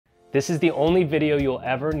This is the only video you'll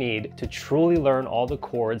ever need to truly learn all the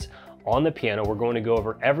chords on the piano. We're going to go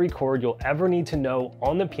over every chord you'll ever need to know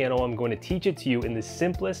on the piano. I'm going to teach it to you in the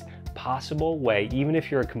simplest possible way, even if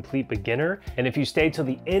you're a complete beginner. And if you stay till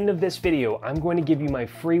the end of this video, I'm going to give you my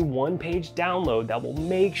free one-page download that will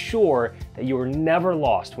make sure that you are never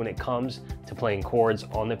lost when it comes to playing chords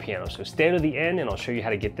on the piano. So stay to the end and I'll show you how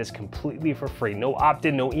to get this completely for free. No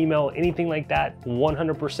opt-in, no email, anything like that.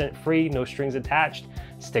 100% free, no strings attached.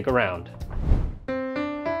 Stick around.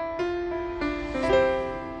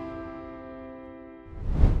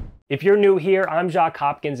 If you're new here, I'm Jacques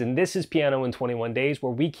Hopkins and this is Piano in 21 Days,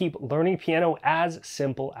 where we keep learning piano as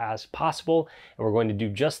simple as possible. And we're going to do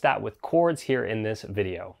just that with chords here in this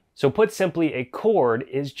video. So put simply, a chord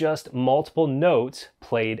is just multiple notes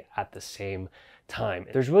played at the same time.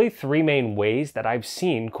 There's really three main ways that I've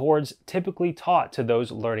seen chords typically taught to those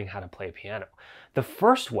learning how to play piano. The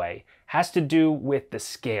first way has to do with the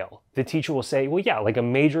scale. The teacher will say, well, yeah, like a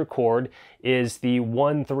major chord is the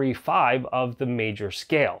 1, 3, 5 of the major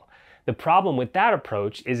scale. The problem with that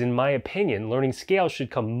approach is, in my opinion, learning scales should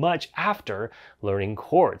come much after learning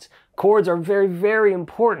chords. Chords are very, very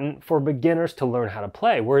important for beginners to learn how to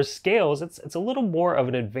play, whereas scales, it's a little more of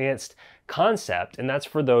an advanced concept, and that's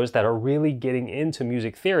for those that are really getting into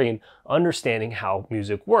music theory and understanding how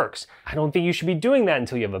music works. I don't think you should be doing that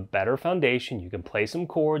until you have a better foundation. You can play some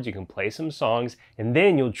chords, you can play some songs, and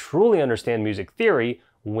then you'll truly understand music theory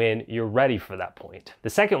when you're ready for that point. The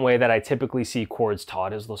second way that I typically see chords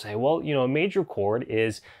taught is they'll say, well, you know, a major chord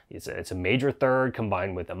is, it's a major third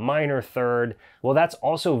combined with a minor third. Well, that's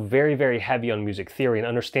also very, very heavy on music theory, and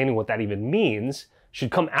understanding what that even means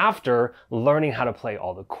should come after learning how to play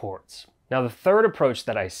all the chords. Now, the third approach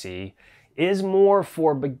that I see is more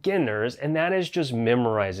for beginners, and that is just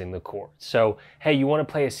memorizing the chords. So, hey, you want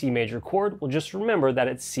to play a C major chord? Well, just remember that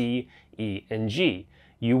it's C, E, and G.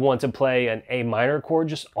 You want to play an A minor chord,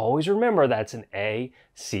 just always remember that's an A,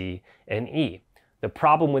 C, and E. The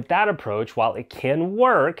problem with that approach, while it can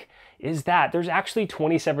work, is that there's actually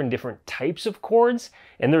 27 different types of chords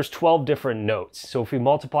and there's 12 different notes. So if we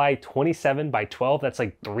multiply 27 by 12, that's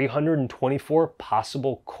like 324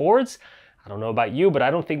 possible chords. I don't know about you, but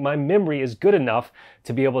I don't think my memory is good enough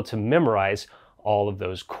to be able to memorize all of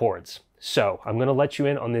those chords. So I'm gonna let you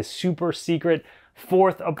in on this super secret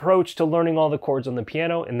fourth approach to learning all the chords on the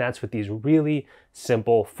piano, and that's with these really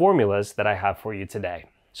simple formulas that I have for you today.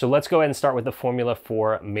 So let's go ahead and start with the formula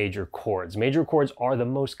for major chords. Major chords are the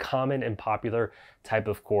most common and popular type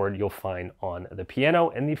of chord you'll find on the piano,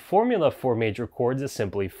 and the formula for major chords is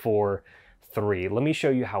simply 4, 3. Let me show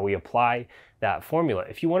you how we apply that formula.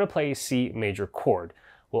 If you want to play a C major chord,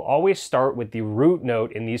 we'll always start with the root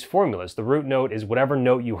note in these formulas. The root note is whatever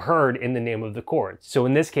note you heard in the name of the chord. So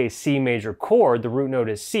in this case, C major chord, the root note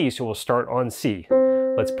is C, so we'll start on C.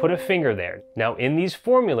 Let's put a finger there. Now in these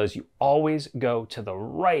formulas, you always go to the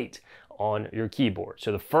right on your keyboard.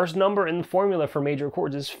 So the first number in the formula for major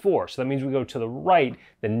chords is 4. So that means we go to the right,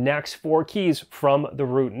 the next 4 keys from the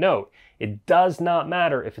root note. It does not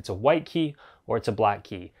matter if it's a white key or it's a black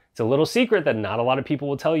key. It's a little secret that not a lot of people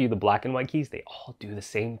will tell you. The black and white keys, they all do the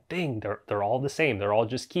same thing. They're all the same. They're all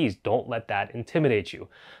just keys. Don't let that intimidate you.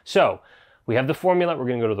 So we have the formula. We're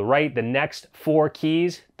going to go to the right. The next 4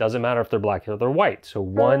 keys, doesn't matter if they're black or they're white. So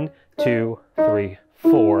 1, 2, 3,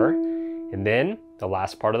 4. And then the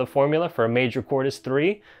last part of the formula for a major chord is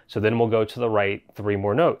 3. So then we'll go to the right 3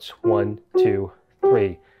 more notes. 1, 2,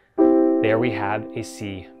 3. There we have a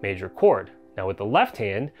C major chord. Now with the left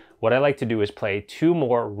hand, what I like to do is play 2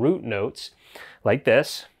 more root notes like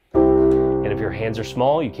this. And if your hands are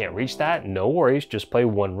small, you can't reach that, no worries, just play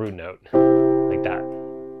 1 root note like that.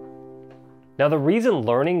 Now the reason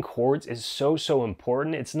learning chords is so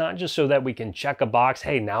important, it's not just so that we can check a box,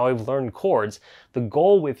 hey, now I've learned chords. The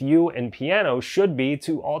goal with you and piano should be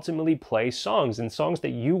to ultimately play songs, and songs that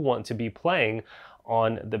you want to be playing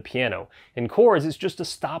on the piano. And chords is just a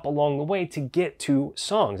stop along the way to get to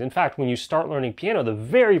songs. In fact, when you start learning piano, the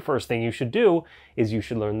very first thing you should do is you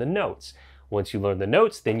should learn the notes. Once you learn the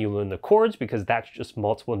notes, then you learn the chords, because that's just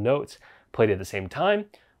multiple notes played at the same time.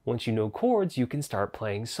 Once you know chords, you can start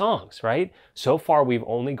playing songs, right? So far, we've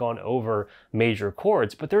only gone over major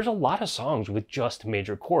chords, but there's a lot of songs with just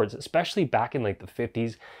major chords, especially back in like the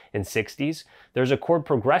 50s and 60s. There's a chord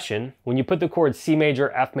progression. When you put the chords C major,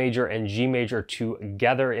 F major, and G major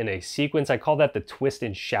together in a sequence, I call that the twist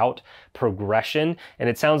and shout progression. And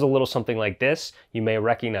it sounds a little something like this. You may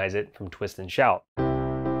recognize it from Twist and Shout.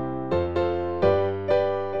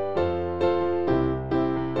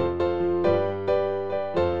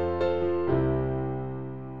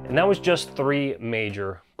 And that was just 3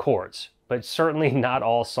 major chords, but certainly not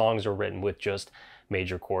all songs are written with just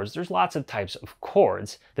major chords. There's lots of types of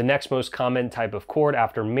chords. The next most common type of chord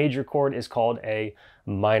after major chord is called a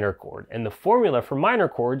minor chord. And the formula for minor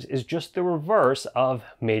chords is just the reverse of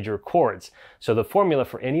major chords. So the formula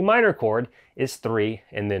for any minor chord is 3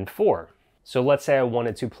 and then 4. So let's say I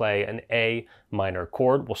wanted to play an A minor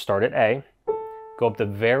chord. We'll start at A, go up the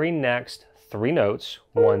very next 3 notes,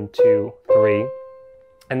 1, 2, 3,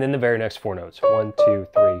 and then the very next 4 notes, 1, 2,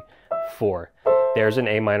 3, 4. There's an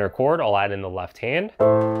A minor chord. I'll add in the left hand.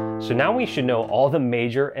 So now we should know all the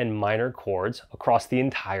major and minor chords across the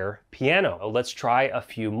entire piano. Let's try a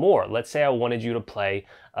few more. Let's say I wanted you to play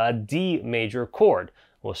a D major chord.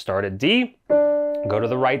 We'll start at D, go to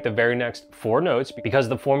the right the very next 4 notes. Because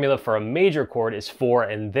the formula for a major chord is 4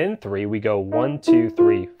 and then 3, we go 1, 2,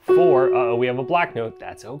 3, 4. Uh-oh, we have a black note.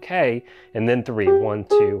 That's okay. And then 3, 1,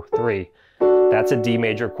 2, 3. That's a D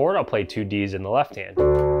major chord. I'll play 2 Ds in the left hand.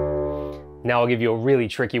 Now I'll give you a really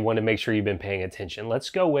tricky one to make sure you've been paying attention. Let's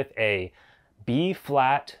go with a B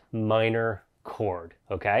flat minor chord,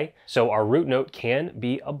 okay? So our root note can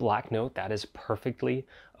be a black note. That is perfectly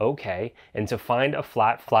okay. And to find a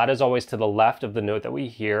flat, flat is always to the left of the note that we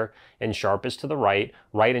hear and sharp is to the right.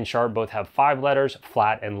 Right and sharp both have 5 letters,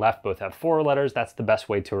 flat and left both have 4 letters. That's the best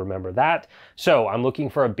way to remember that. So I'm looking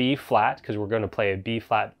for a B flat because we're going to play a B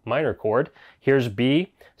flat minor chord. Here's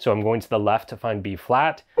B, so I'm going to the left to find B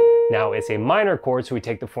flat. Now it's a minor chord, so we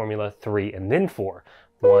take the formula 3 and then 4.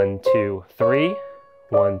 1, 2, 3,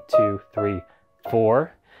 1, 2, 3,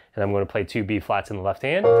 4. And I'm going to play 2 B flats in the left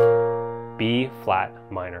hand. B flat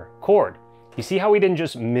minor chord. You see how we didn't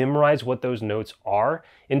just memorize what those notes are?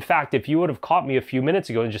 In fact, if you would have caught me a few minutes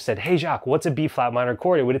ago and just said, hey Jacques, what's a B flat minor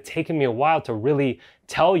chord? It would have taken me a while to really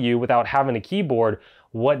tell you without having a keyboard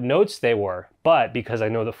what notes they were. But because I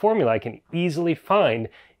know the formula, I can easily find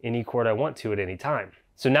any chord I want to at any time.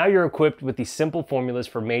 So now you're equipped with these simple formulas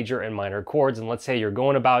for major and minor chords. And let's say you're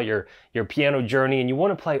going about your piano journey and you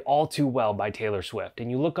want to play All Too Well by Taylor Swift.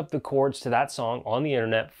 And you look up the chords to that song on the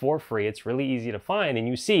internet for free. It's really easy to find. And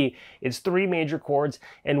you see it's 3 major chords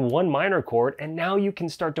and 1 minor chord. And now you can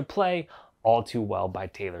start to play All Too Well by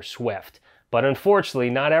Taylor Swift. But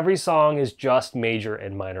unfortunately, not every song is just major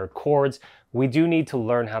and minor chords. We do need to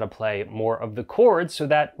learn how to play more of the chords so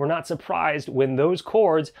that we're not surprised when those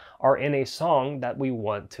chords are in a song that we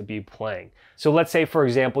want to be playing. So let's say, for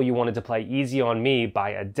example, you wanted to play Easy on Me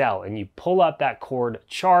by Adele, and you pull up that chord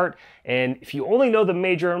chart, and if you only know the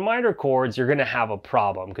major and minor chords, you're gonna have a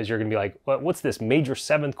problem because you're gonna be like, what's this major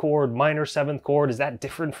 7th chord, minor 7th chord? Is that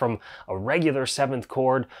different from a regular 7th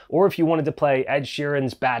chord? Or if you wanted to play Ed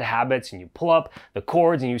Sheeran's Bad Habits and you pull up the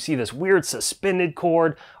chords and you see this weird suspended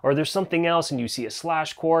chord, or there's something else and you see a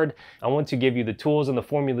slash chord, I want to give you the tools and the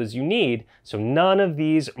formulas you need so none of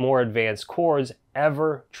these more advanced chords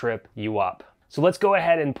ever trip you up. So let's go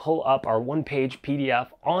ahead and pull up our 1-page PDF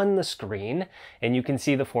on the screen, and you can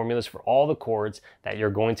see the formulas for all the chords that you're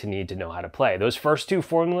going to need to know how to play. Those first 2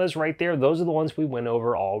 formulas right there, those are the ones we went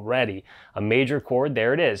over already. A major chord,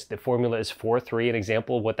 there it is. The formula is 4-3. An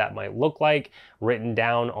example of what that might look like written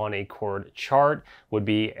down on a chord chart would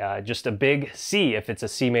be just a big C if it's a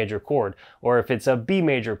C major chord, or if it's a B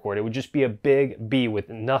major chord, it would just be a big B with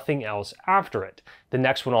nothing else after it. The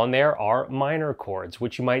next one on there are minor chords,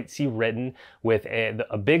 which you might see written with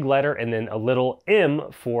a big letter and then a little M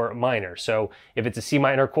for minor. So if it's a C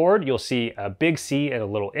minor chord, you'll see a big C and a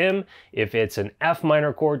little M. If it's an F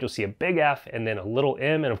minor chord, you'll see a big F and then a little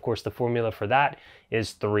M. And of course, the formula for that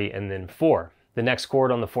is 3 and then 4. The next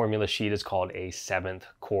chord on the formula sheet is called a 7th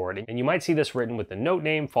chord. And you might see this written with the note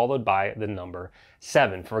name followed by the number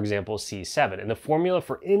 7, for example, C7. And the formula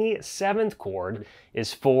for any 7th chord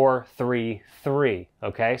is 4-3-3,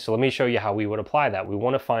 okay? So let me show you how we would apply that. We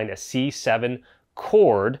want to find a C7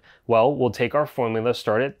 chord. Well, we'll take our formula,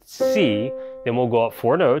 start at C, then we'll go up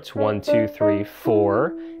 4 notes, 1, 2, 3,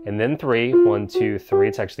 4, and then 3, 1, 2, 3.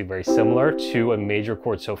 It's actually very similar to a major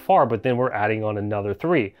chord so far, but then we're adding on another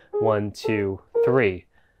 3, 1, 2, 3.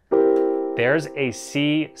 There's a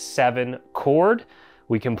C7 chord.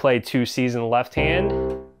 We can play 2 C's in the left hand.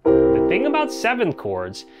 The thing about 7th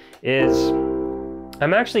chords is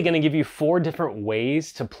I'm actually going to give you 4 different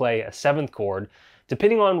ways to play a 7th chord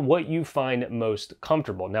depending on what you find most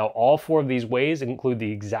comfortable. Now, all 4 of these ways include the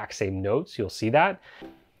exact same notes. You'll see that.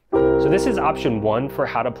 So this is option 1 for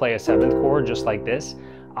how to play a 7th chord, just like this.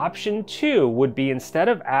 Option 2 would be, instead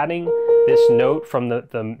of adding this note from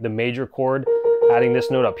the major chord, adding this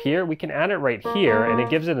note up here, we can add it right here, and it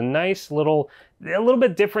gives it a nice little, a little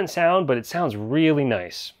bit different sound, but it sounds really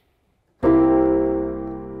nice.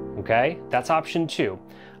 Okay, that's option 2.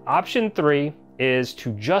 Option 3 is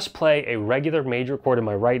to just play a regular major chord in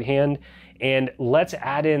my right hand, and let's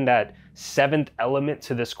add in that seventh element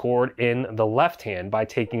to this chord in the left hand by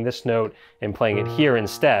taking this note and playing it here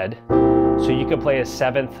instead. So you could play a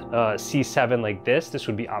seventh C7 like this. This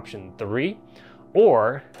would be option 3.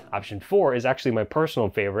 Or option 4 is actually my personal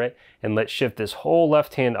favorite, and let's shift this whole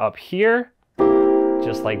left hand up here,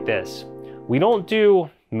 just like this. We don't do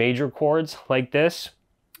major chords like this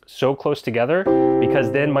so close together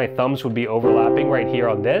because then my thumbs would be overlapping right here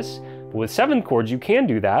on this. But with seventh chords, you can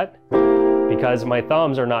do that because my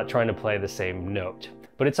thumbs are not trying to play the same note.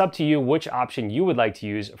 But it's up to you which option you would like to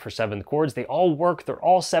use for seventh chords. They all work, they're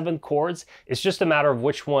all seventh chords. It's just a matter of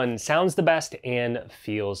which one sounds the best and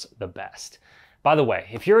feels the best. By the way,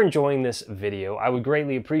 if you're enjoying this video, I would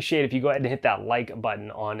greatly appreciate if you go ahead and hit that like button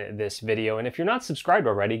on this video. And if you're not subscribed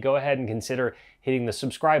already, go ahead and consider hitting the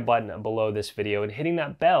subscribe button below this video and hitting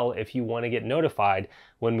that bell if you want to get notified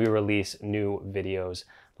when we release new videos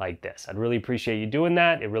like this. I'd really appreciate you doing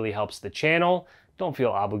that. It really helps the channel. Don't feel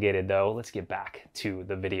obligated though. Let's get back to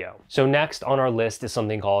the video. So next on our list is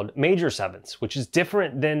something called major sevenths, which is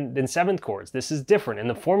different than seventh chords. This is different. And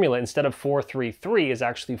the formula, instead of 4-3-3, is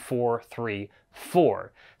actually 4-3-4.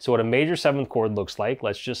 So what a major seventh chord looks like,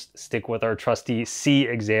 let's just stick with our trusty C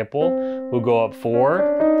example. We'll go up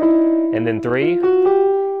 4, and then 3,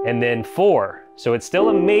 and then 4. So it's still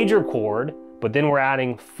a major chord, but then we're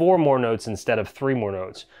adding 4 more notes instead of 3 more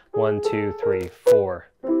notes. 1, 2, 3, 4.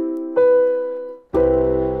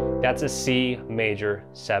 That's a C major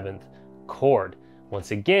seventh chord.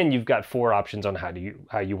 Once again, you've got 4 options on how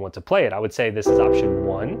you want to play it. I would say this is option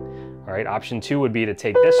 1. All right, option 2 would be to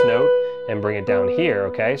take this note and bring it down here,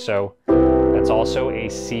 okay? So that's also a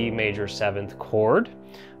C major seventh chord.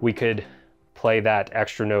 We could play that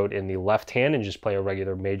extra note in the left hand and just play a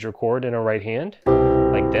regular major chord in our right hand,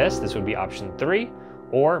 like this. This would be option 3.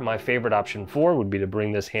 Or my favorite option 4 would be to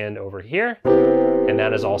bring this hand over here, and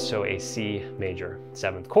that is also a C major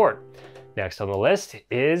seventh chord. Next on the list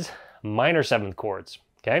is minor seventh chords,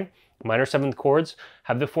 okay? Minor seventh chords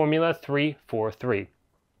have the formula 3-4-3.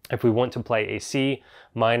 If we want to play a C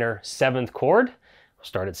minor seventh chord, we'll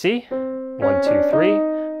start at C, 1, 2, 3,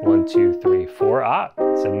 1, 2, 3, 4. Ah,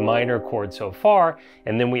 it's a minor chord so far,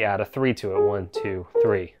 and then we add a 3 to it, 1, 2,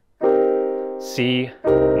 3. C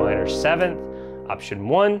minor seventh, option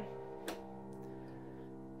 1,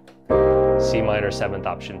 C minor seventh,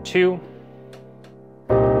 option 2,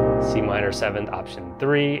 C minor seventh, option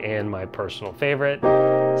 3, and my personal favorite,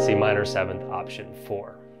 C minor seventh, option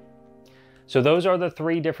 4. So those are the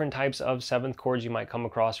 3 different types of seventh chords you might come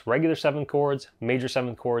across: regular seventh chords, major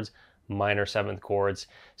seventh chords, minor seventh chords.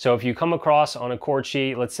 So if you come across on a chord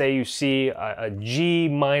sheet, let's say you see a G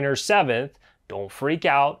minor seventh, don't freak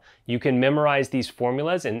out. You can memorize these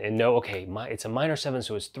formulas and know, okay, it's a minor seventh,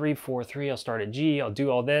 so it's 3-4-3. I'll start at G, I'll do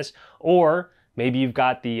all this. Or maybe you've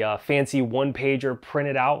got the fancy one-pager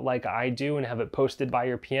printed out like I do and have it posted by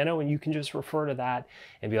your piano, and you can just refer to that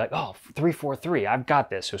and be like, oh, 3-4-3, I've got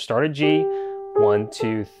this. So start at G, 1,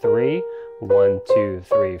 2, 3, 1, 2,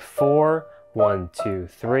 3, 4, 1, 2,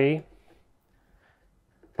 3.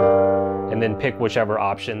 And then pick whichever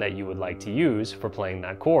option that you would like to use for playing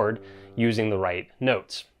that chord using the right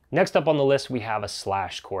notes. Next up on the list, we have a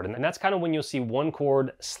slash chord, and that's kind of when you'll see one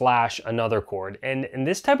chord slash another chord. And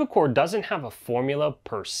this type of chord doesn't have a formula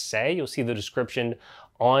per se. You'll see the description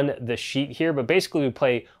on the sheet here, but basically we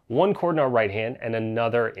play one chord in our right hand and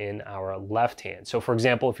another in our left hand. So for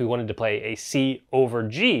example, if we wanted to play a C over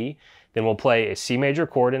G, then we'll play a C major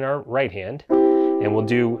chord in our right hand, and we'll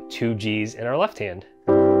do 2 Gs in our left hand,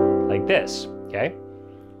 like this, okay?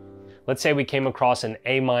 Let's say we came across an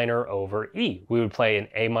A minor over E. We would play an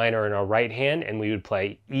A minor in our right hand, and we would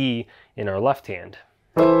play E in our left hand,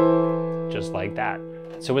 just like that.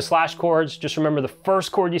 So with slash chords, just remember the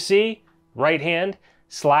first chord you see, right hand,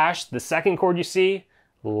 slash the second chord you see,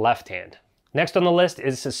 left hand. Next on the list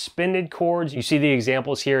is suspended chords. You see the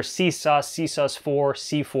examples here, C sus, C sus4,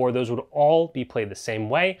 C4. Those would all be played the same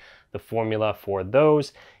way. The formula for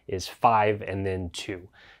those is 5 and then 2.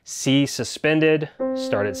 C suspended,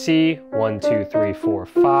 start at C, 1, 2, 3, 4,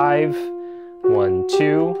 5, 1,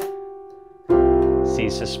 2. C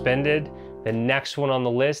suspended. The next one on the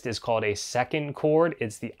list is called a second chord.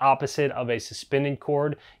 It's the opposite of a suspended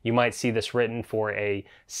chord. You might see this written for a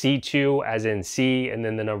C2 as in C and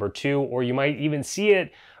then the number 2, or you might even see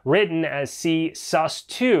it written as C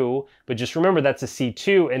sus2, but just remember that's a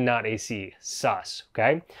C2 and not a C sus,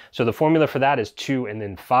 okay? So the formula for that is 2 and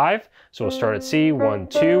then 5. So we'll start at C, 1,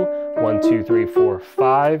 2, 1, 2, 3, 4,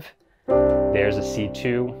 5, There's a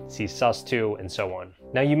C2, C sus2, and so on.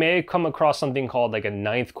 Now you may come across something called like a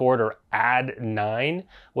ninth chord or add 9.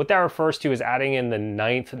 What that refers to is adding in the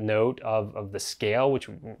ninth note of the scale, which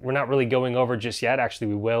we're not really going over just yet. Actually,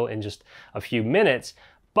 we will in just a few minutes,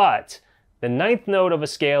 but the ninth note of a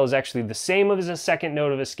scale is actually the same as a second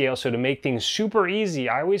note of a scale. So to make things super easy,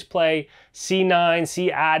 I always play C9,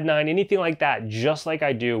 C add 9, anything like that, just like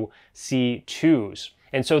I do C2s.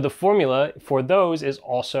 And so the formula for those is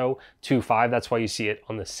also 2-5. That's why you see it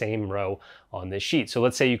on the same row on this sheet. So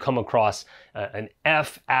let's say you come across an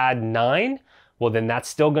F add 9. Well, then that's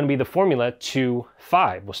still going to be the formula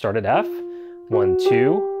 2-5. We'll start at F. 1,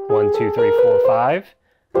 2, 1, 2, 3, 4, 5.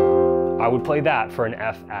 I would play that for an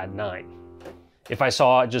F add 9. If I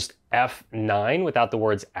saw just F9 without the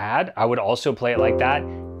words add, I would also play it like that.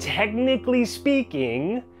 Technically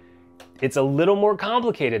speaking, it's a little more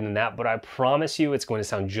complicated than that, but I promise you it's going to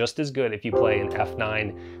sound just as good if you play an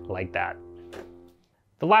F9 like that.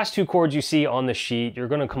 The last two chords you see on the sheet, you're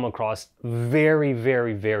going to come across very,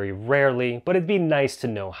 very, very rarely, but it'd be nice to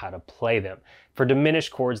know how to play them. For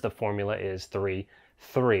diminished chords, the formula is 3-3.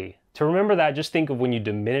 To remember that, just think of when you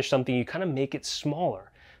diminish something, you kind of make it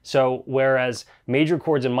smaller. So whereas major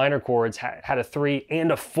chords and minor chords had a 3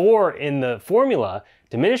 and a 4 in the formula,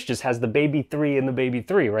 diminished just has the baby 3 and the baby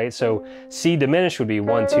 3, right? So C diminished would be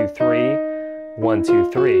 1, 2, 3, 1,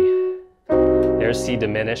 2, 3. There's C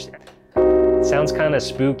diminished. It sounds kind of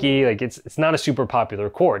spooky, like it's not a super popular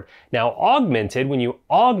chord. Now augmented, when you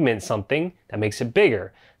augment something, that makes it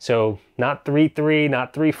bigger. So not 3-3,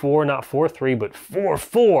 not 3-4, not 4-3, but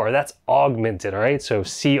 4-4. That's augmented, all right? So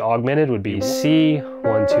C augmented would be C,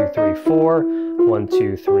 1, 2, 3, 4, 1,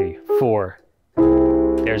 2, 3, 4.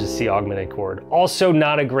 There's a C augmented chord. Also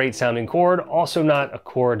not a great sounding chord, also not a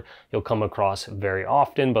chord you'll come across very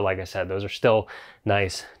often, but like I said, those are still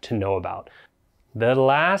nice to know about. The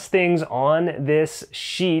last things on this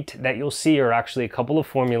sheet that you'll see are actually a couple of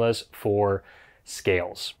formulas for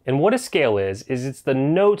scales. And what a scale is it's the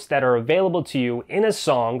notes that are available to you in a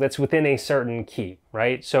song that's within a certain key,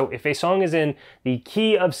 right? So if a song is in the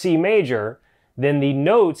key of C major, then the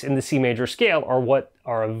notes in the C major scale are what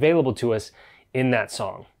are available to us in that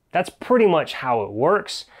song. That's pretty much how it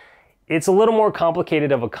works. It's a little more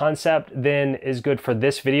complicated of a concept than is good for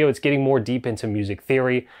this video. It's getting more deep into music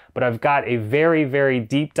theory, but I've got a very, very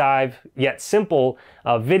deep dive, yet simple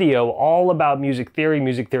video all about music theory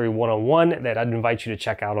 101 that I'd invite you to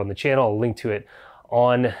check out on the channel. I'll link to it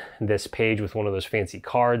on this page with one of those fancy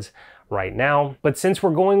cards right now. But since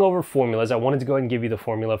we're going over formulas, I wanted to go ahead and give you the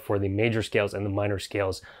formula for the major scales and the minor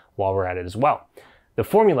scales while we're at it as well. The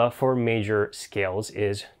formula for major scales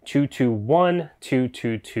is 2-2-1,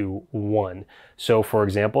 2-2-2-1. So for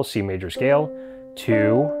example, C major scale,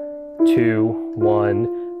 2, 2,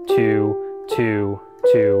 1, 2, 2,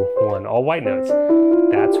 2, 1, all white notes.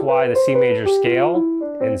 That's why the C major scale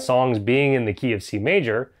in songs being in the key of C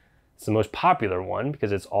major, it's the most popular one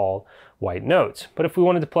because it's all white notes. But if we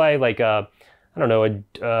wanted to play like a, I don't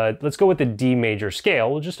know, let's go with the D major scale,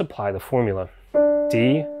 we'll just apply the formula.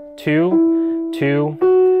 D, 2,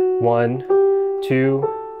 2, 1, 2,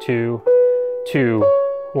 2, 2,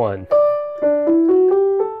 1.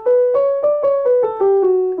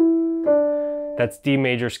 That's D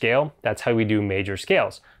major scale. That's how we do major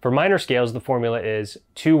scales. For minor scales, the formula is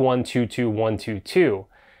 2, 1, 2, 2, 1, 2, 2.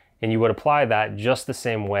 And you would apply that just the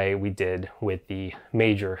same way we did with the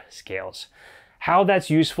major scales. How that's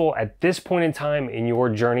useful at this point in time in your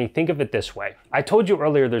journey, think of it this way. I told you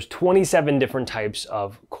earlier there's 27 different types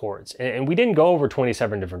of chords, and we didn't go over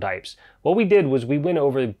 27 different types. What we did was we went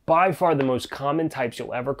over by far the most common types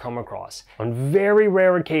you'll ever come across. On very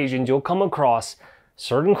rare occasions, you'll come across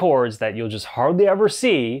certain chords that you'll just hardly ever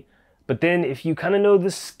see, but then if you kind of know the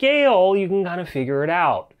scale, you can kind of figure it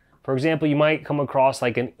out. For example, you might come across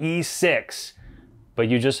like an E6, but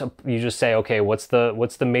you just say, okay, what's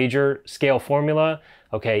the major scale formula?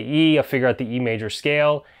 Okay, E, I figure out the E major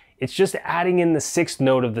scale. It's just adding in the 6th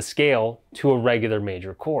note of the scale to a regular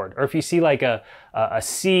major chord. Or if you see like a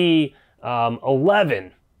C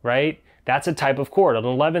 11, right? That's a type of chord, an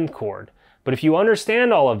 11th chord. But if you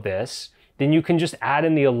understand all of this, then you can just add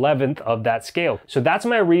in the 11th of that scale. So that's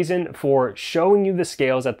my reason for showing you the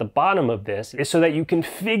scales at the bottom of this, is so that you can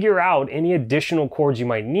figure out any additional chords you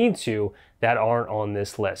might need to that aren't on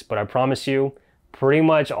this list. But I promise you, pretty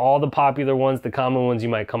much all the popular ones, the common ones you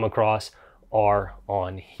might come across, are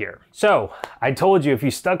on here. So I told you if you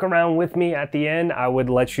stuck around with me at the end, I would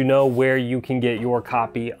let you know where you can get your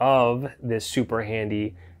copy of this super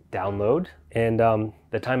handy download. And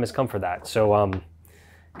the time has come for that. So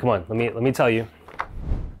come on, let me tell you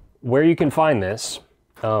where you can find this.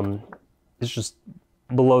 It's just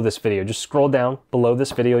below this video. Just scroll down below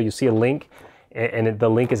this video. You'll see a link, and the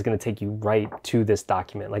link is going to take you right to this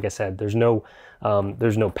document. Like I said, there's no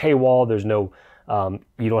paywall. There's no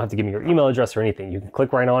you don't have to give me your email address or anything. You can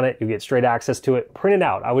click right on it. You get straight access to it. Print it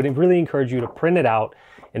out. I would really encourage you to print it out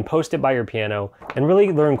and post it by your piano and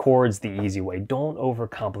really learn chords the easy way. Don't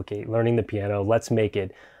overcomplicate learning the piano. Let's make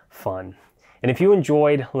it fun. And if you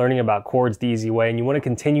enjoyed learning about chords the easy way and you want to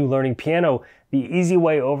continue learning piano the easy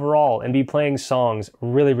way overall and be playing songs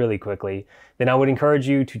really, really quickly, then I would encourage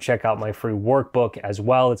you to check out my free workbook as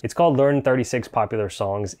well. It's called Learn 36 Popular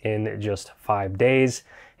Songs in Just 5 Days,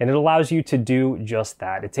 and it allows you to do just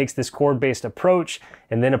that. It takes this chord-based approach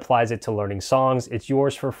and then applies it to learning songs. It's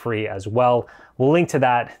yours for free as well. We'll link to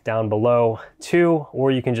that down below too,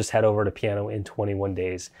 or you can just head over to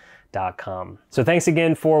pianoin21days.com. So thanks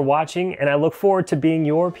again for watching, and I look forward to being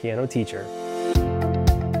your piano teacher.